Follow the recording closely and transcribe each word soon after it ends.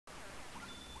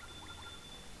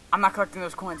I'm not collecting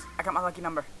those coins. I got my lucky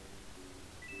number.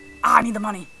 Ah, I need the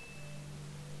money.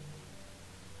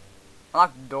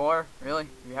 Unlock the door? Really?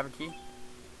 Do you have a key?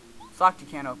 It's locked, you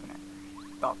can't open it.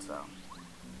 Thought so.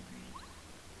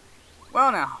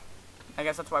 Well now, I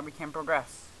guess that's why we can't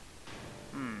progress.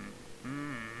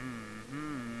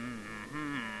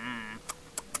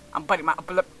 I'm biting my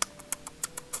upper lip.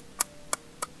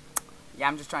 Yeah,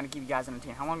 I'm just trying to keep you guys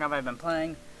entertained. How long have I been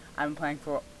playing? I've been playing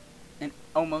for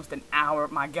almost an hour.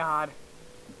 My God.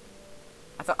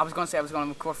 I was going to say I was going to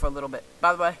record for a little bit.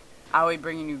 By the way, I will be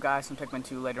bringing you guys some Pikmin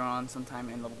 2 later on sometime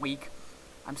in the week.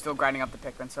 I'm still grinding up the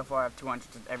Pikmin. So far I have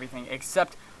 200 of everything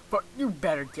except, but you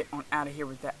better get on out of here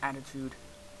with that attitude.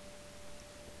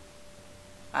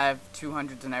 I have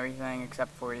 200s and everything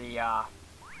except for the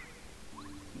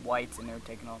whites, and they're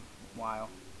taking a while.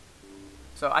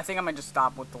 So I think I might just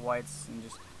stop with the whites and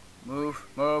just move,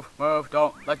 move, move.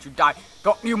 Don't let you die.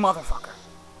 Don't, you motherfucker.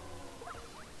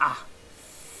 Ah.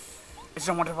 It's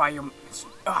no wonder why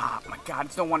my God,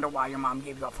 it's no wonder why your mom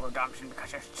gave you up for adoption,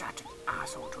 because you're such an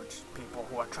asshole to people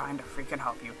who are trying to freaking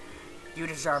help you. You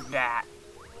deserve that.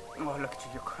 Oh, look at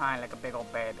you, you're crying like a big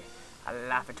old baby. I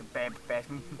laugh at your baby face.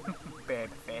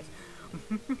 Baby face.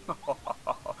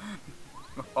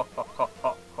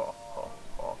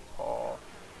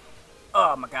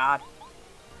 Oh my God.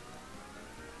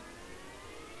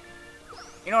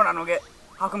 You know what I don't get?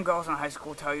 How come girls in high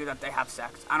school tell you that they have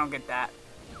sex? I don't get that.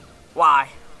 Why?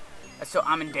 So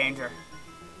I'm in danger.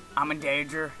 I'm in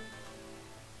danger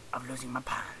of losing my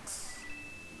pants.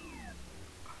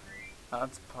 Oh,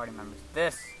 that's party members.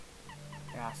 This.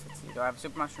 Yes, let's see. Do I have a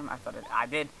super mushroom? I thought I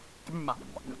did.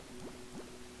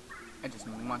 I just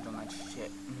munch on that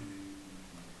shit.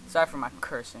 Sorry for my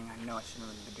cursing. I know I shouldn't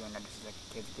really be doing that. This is like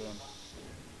a kid's game.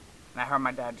 And I heard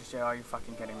my dad just say, "Are you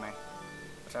fucking kidding me?"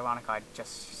 Which ironic, I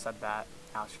just said that.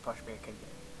 Now it's supposed to be a kid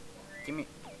game.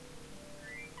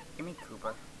 Give me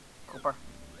Cooper. Cooper,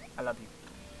 I love you.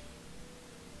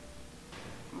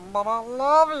 But I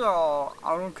love you.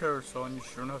 I don't care, son. You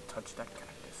shouldn't have touched that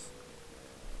cactus.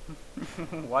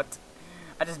 What?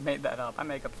 I just made that up. I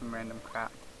make up some random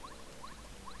crap.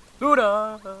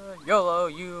 Luda, YOLO,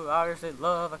 you obviously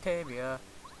love Octavia.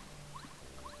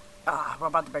 We're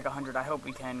about to break 100. I hope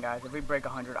we can, guys. If we break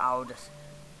 100, I'll just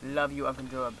love you up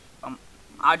into a...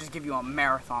 I'll just give you a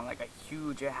marathon, like a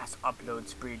huge ass upload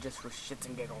spree, just for shits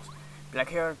and giggles. Be like,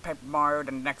 here, Paper Mario,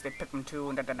 then the next day Pikmin 2,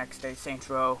 and then the next day Saints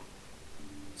Row.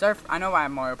 Sorry, I know I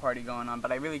have Mario Party going on,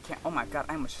 but I really can't. Oh my God,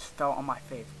 I almost just fell on my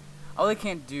face. I really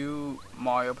can't do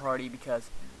Mario Party because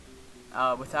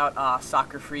without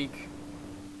Soccer Freak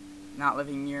not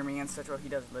living near me and such. Well, he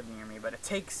does live near me, but it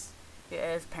takes.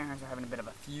 Yeah, his parents are having a bit of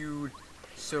a feud,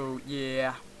 so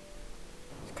yeah,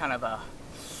 it's kind of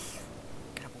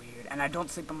weird. And I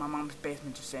don't sleep in my mom's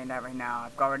basement. Just saying that right now.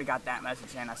 I've already got that message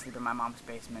saying I sleep in my mom's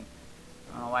basement.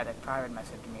 I don't know why they private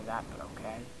messaged me that, but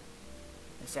okay.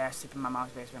 They say I sleep in my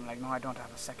mom's basement. I'm like, no, I don't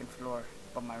have a second floor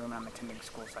above my room, and I'm attending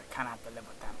school, so I kind of have to live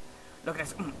with them. Look at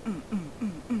this.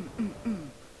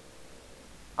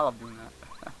 I love doing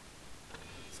that.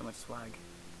 So much swag.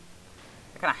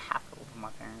 I kind of have to live with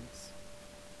my parents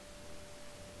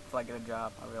until I get a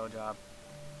job, a real job.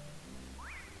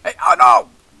 Hey, oh no!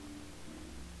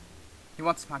 He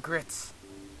wants my grits.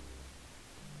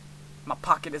 My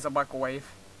pocket is a microwave.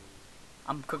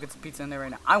 I'm cooking some pizza in there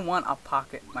right now. I want a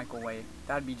pocket microwave.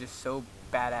 That'd be just so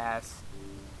badass.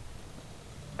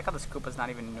 Like how the Koopa's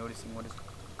not even noticing what is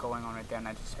going on right there, and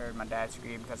I just heard my dad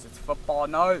scream because it's football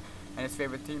night and his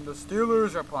favorite team, the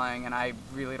Steelers, are playing, and I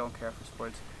really don't care for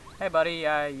sports. Hey buddy,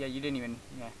 yeah, you didn't even,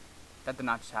 that did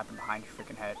not just happen behind your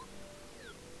freaking head.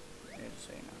 Yeah, just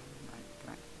so you know.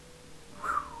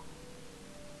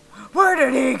 Where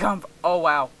did he come from? Oh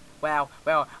wow, well,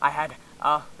 I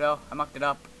mucked it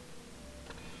up.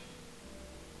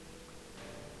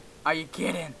 Are you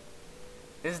kidding?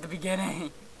 This is the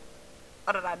beginning.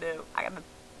 What did I do?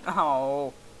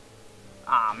 Oh.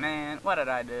 Aw, man. What did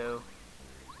I do?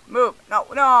 Move. No,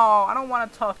 I don't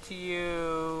want to talk to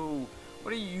you. What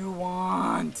do you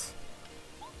want?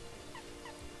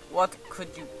 What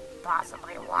could you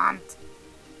possibly want?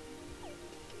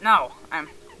 No, I'm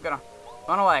gonna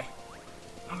run away.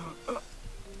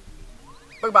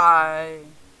 Goodbye.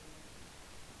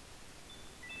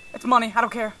 It's money. I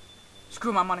don't care.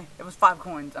 Screw my money. It was 5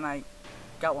 coins, and I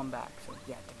got one back, so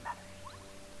yeah, it didn't matter.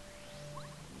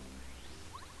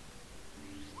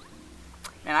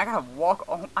 Man, I gotta walk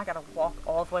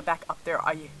all the way back up there.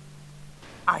 Are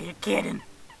you kidding?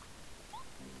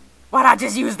 Why'd I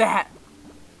just use that?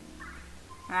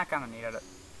 I kinda needed it.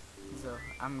 So,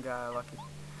 I'm lucky.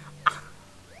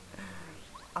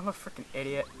 I'm a freaking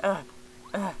idiot.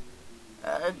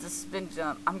 This spin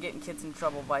jump. I'm getting kids in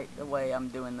trouble by the way I'm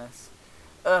doing this.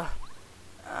 What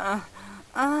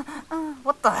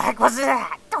the heck was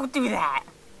that? Don't do that.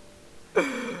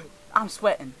 I'm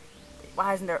sweating.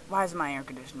 Why isn't my air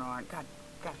conditioner on? God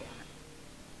damn it.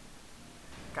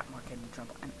 Got more kids in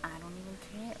trouble, and I don't even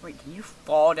care. Wait, can you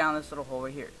fall down this little hole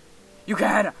right here? You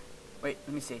can! Wait,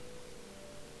 let me see.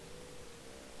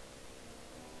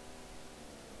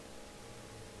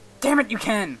 Damn it, you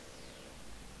can!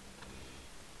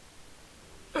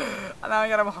 And now I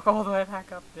gotta walk all the way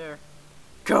back up there.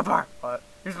 Cooper! What?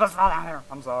 You're supposed to fall down there.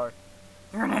 I'm sorry.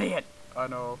 You're an idiot. I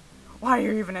know. Why are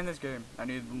you even in this game? I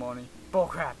needed the money.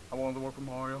 Bullcrap. I wanted to work with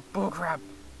Mario. Bullcrap.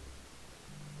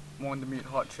 Wanted to meet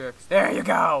hot chicks. There you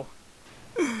go!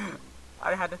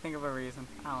 I had to think of a reason.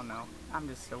 I don't know. I'm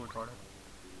just so retarded.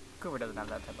 Cooper doesn't have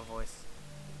that type of voice.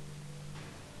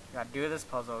 Gotta do this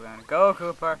puzzle again. Go,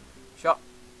 Cooper! Shut.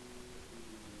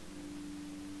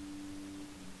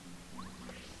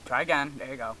 Try again. There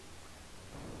you go.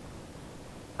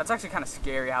 That's actually kind of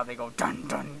scary how they go dun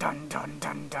dun dun dun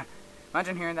dun dun.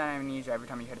 Imagine hearing that amnesia every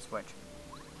time you hit a switch.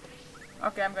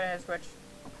 Okay, I'm gonna hit a switch.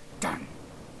 Dun.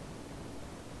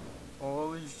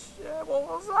 Holy shit, what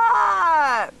was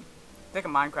that? Think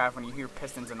of Minecraft when you hear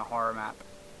pistons in a horror map.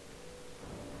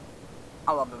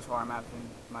 I love those horror maps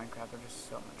in Minecraft, they're just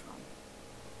so much fun.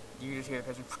 You just hear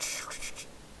the pistons.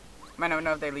 You might never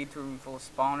know if they lead to a room full of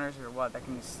spawners or what. That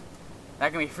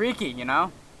can be freaky, you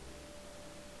know?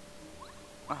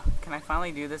 Can I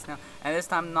finally do this now? And this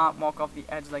time not walk off the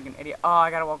edge like an idiot. Oh, I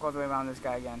gotta walk all the way around this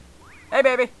guy again. Hey,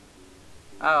 baby!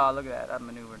 Oh, look at that. I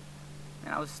maneuvered.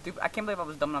 Man, I was stupid. I can't believe I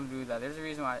was dumb enough to do that. There's a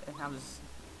reason why I was...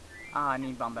 I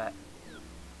need Bombette.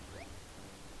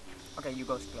 Okay, you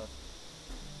go explode.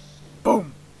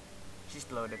 Boom! She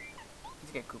exploded.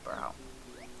 Let's get Cooper out.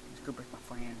 Cooper's my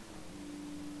friend.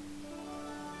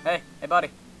 Hey, hey, buddy.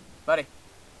 Buddy.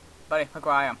 Buddy, look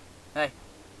where I am. Hey.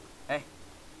 Hey.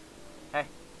 Hey.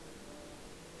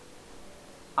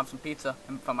 I have some pizza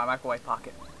from my microwave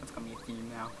pocket. That's gonna be a theme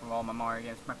now for all my Mario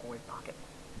games. Microwave pocket.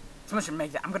 Someone should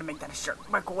make that. I'm gonna make that a shirt.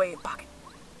 Microwave pocket.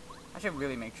 I should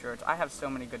really make shirts. I have so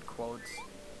many good quotes.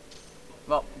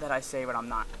 Well, that I say when I'm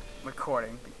not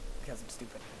recording because I'm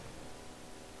stupid.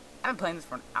 I've been playing this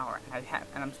for an hour and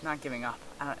I'm not giving up.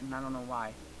 And I don't know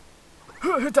why.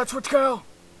 Hit that switch, girl!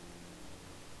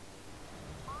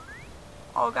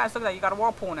 Oh, guys, look at that. You got a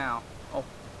whirlpool now. Oh.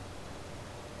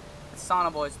 The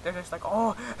Sauna boys, they're just like,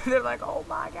 oh, they're like, oh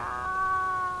my god.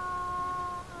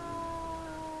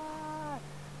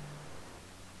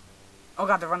 Oh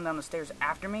god, they're running down the stairs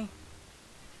after me?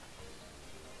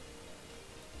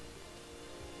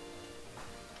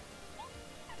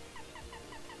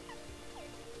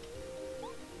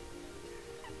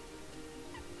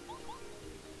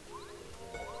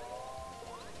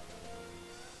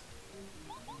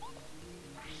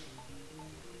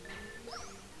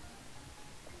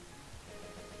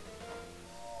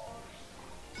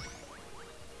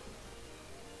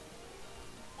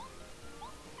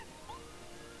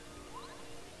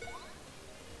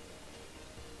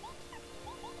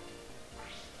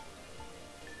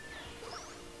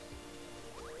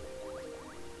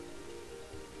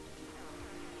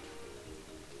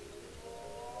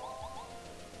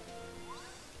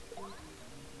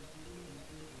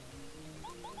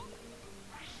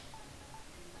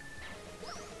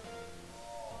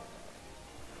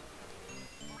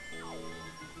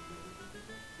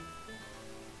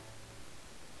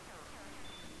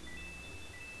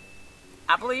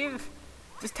 I believe,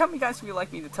 just tell me guys if you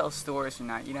like me to tell stories or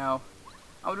not, you know.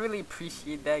 I would really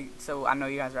appreciate that, so I know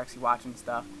you guys are actually watching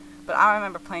stuff. But I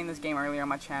remember playing this game earlier on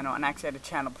my channel, and I actually had a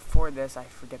channel before this. I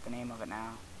forget the name of it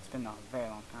now. It's been a very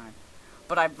long time.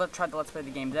 But I tried to Let's Play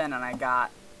the game then, and I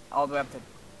got all the way up to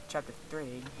Chapter 3,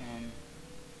 and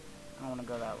I don't want to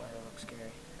go that way, it looks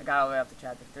scary. I got all the way up to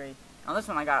Chapter 3. On this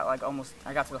one, I got like almost,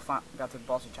 I got to the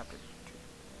boss of Chapter 2.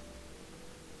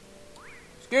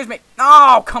 Excuse me.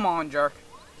 Oh, come on, jerk.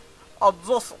 I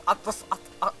just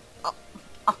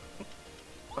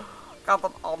got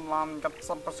an online, get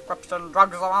some prescription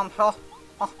drugs around here.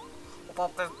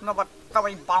 But there's another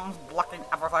Philly bombs blocking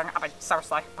everything. I mean,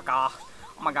 seriously, oh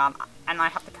my god. And I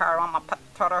have to carry around my pet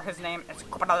turtle. His name is...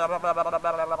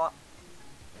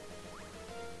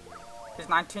 He's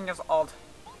 19 years old.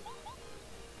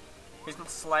 He's not a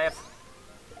slave.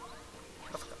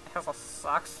 He's a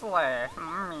sex slave.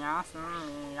 Yes,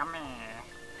 yummy.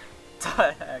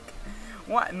 The heck?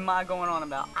 What am I going on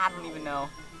about? I don't even know.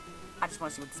 I just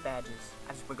want to see what this badge is.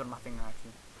 I just wiggled my finger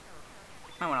actually.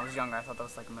 When I was younger, I thought that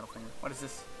was like a middle finger. What is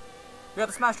this? You got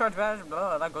the Smash Charge badge.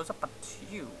 Blah, that goes up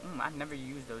to you. I've never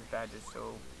used those badges,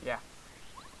 so yeah.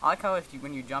 I like how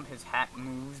when you jump, his hat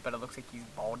moves, but it looks like he's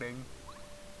balding.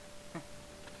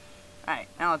 Alright,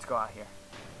 now let's go out here.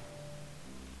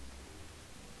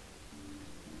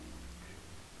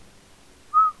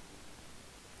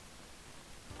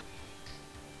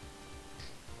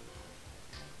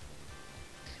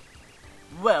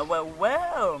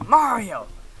 Well, Mario!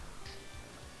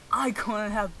 I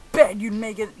couldn't have bet you'd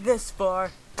make it this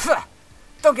far. Pfft!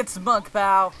 Don't get smug,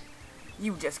 pal.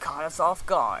 You just caught us off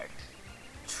guard.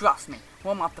 Trust me,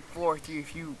 we'll mop the floor with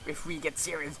you if we get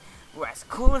serious. We're as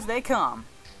cool as they come.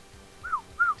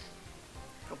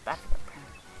 Go back to the parent.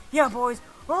 Yeah, boys.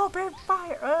 Oh, big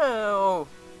fire. Oh.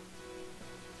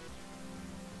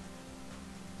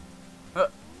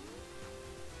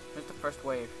 Here's the first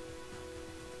wave.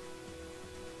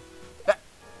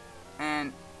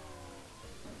 And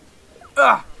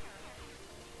oh,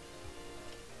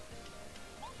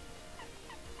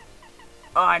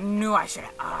 I knew I should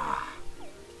have.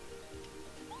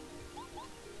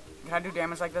 Can I do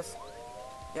damage like this?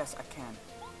 Yes, I can.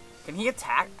 Can he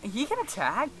attack? He can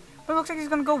attack? But it looks like he's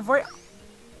gonna go right.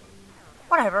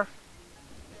 Whatever.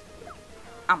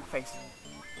 On my face.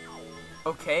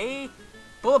 Okay.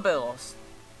 Bullet bills.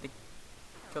 They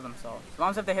kill themselves. As long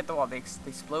as if they hit the wall, they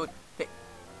explode.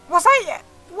 Was I?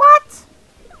 What?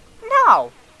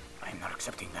 No. I'm not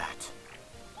accepting that.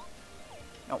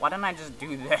 No, why didn't I just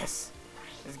do this?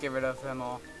 Just get rid of them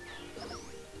all.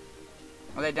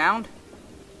 Are they downed?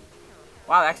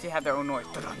 Wow, they actually have their own noise.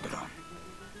 Dun-dun, dun-dun.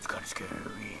 It's kind of scary.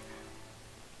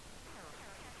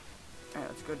 Alright,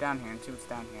 let's go down here and see what's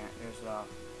down here. There's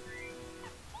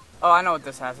oh, I know what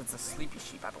this has. It's a sleepy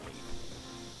sheep, I believe.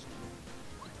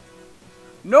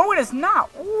 No, it is not.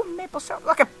 Ooh, maple syrup.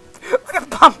 Look at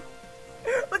Bomb.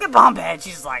 Look at Bombhead.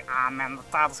 She's like, I'm in the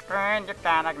title screen. You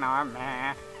can't ignore me.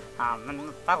 I'm in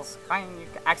the title screen. You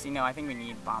can... Actually, no. I think we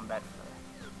need Bombhead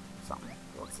for something.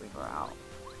 Let's leave her out.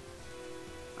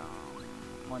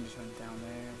 One just went down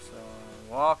there. So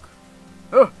walk.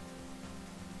 Oh.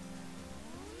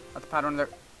 Let the pattern there.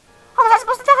 How was I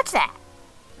supposed to dodge that?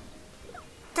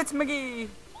 Tits McGee.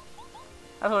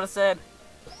 That's what it said.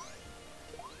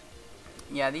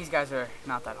 Yeah, these guys are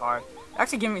not that hard.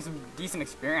 Actually giving me some decent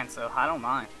experience, so I don't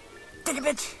mind. Take it,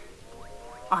 bitch!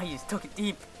 Oh, he just took it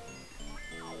deep.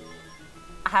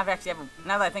 Now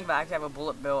that I think about it, I actually have a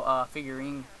Bullet Bill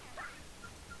figurine.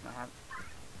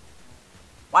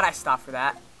 Why'd I stop for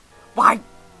that? Why?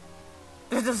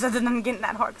 This isn't getting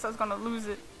that hard because I was gonna lose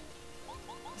it.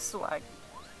 The swag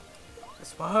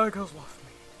goes off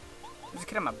me. There's a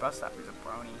kid on my bus stop who's a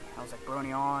brony. I was like,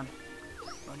 brony on.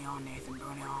 Brony on, Nathan,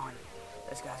 brony on.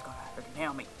 This guy's gonna freaking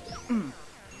nail me.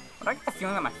 But I get the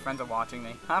feeling that my friends are watching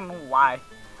me. I don't know why.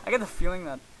 I get the feeling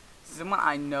that someone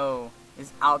I know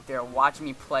is out there watching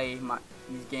me play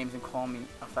these games and call me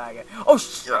a faggot. Oh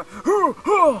shit!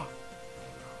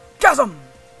 Chasm!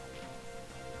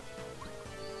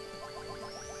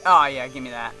 Oh yeah, give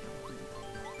me that.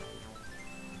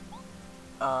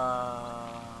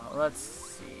 Let's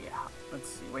see.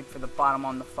 Wait for the bottom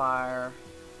on the fire.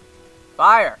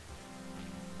 Fire!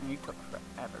 And you took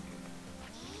forever,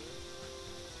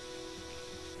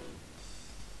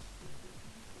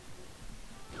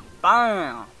 dude.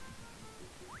 Bam!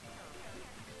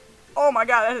 Oh my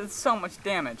god, that is so much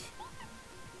damage.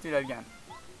 Do that again.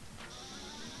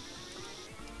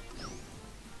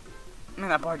 Man,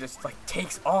 that bar just like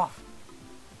takes off.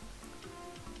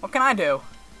 What can I do?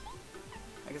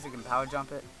 I guess I can power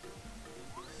jump it.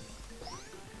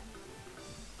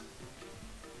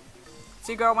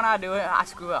 See, girl, when I do it, I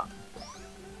screw up.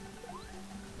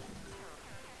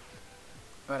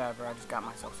 Whatever, I just got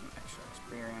myself some extra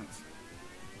experience.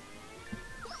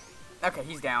 Okay,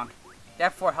 he's down. They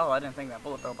have 4 health. I didn't think that.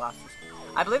 Bullet Bill Blasters.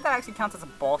 I believe that actually counts as a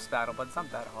boss battle, but it's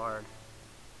not that hard.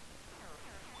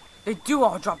 They do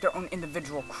all drop their own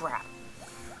individual crap.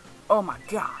 Oh my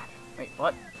god. Wait,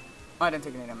 what? Oh, I didn't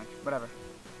take any damage. Whatever.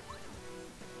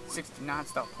 69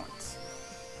 star points.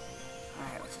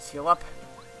 Alright, let's just heal up.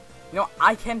 You know,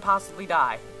 I can possibly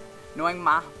die. Knowing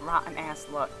my rotten ass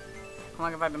luck. How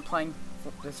long have I been playing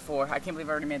this for? I can't believe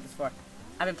I already made this far.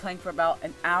 I've been playing for about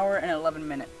an hour and 11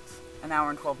 minutes. An hour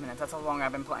and 12 minutes. That's how long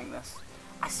I've been playing this.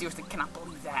 I seriously cannot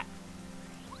believe that.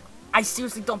 I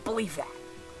seriously don't believe that.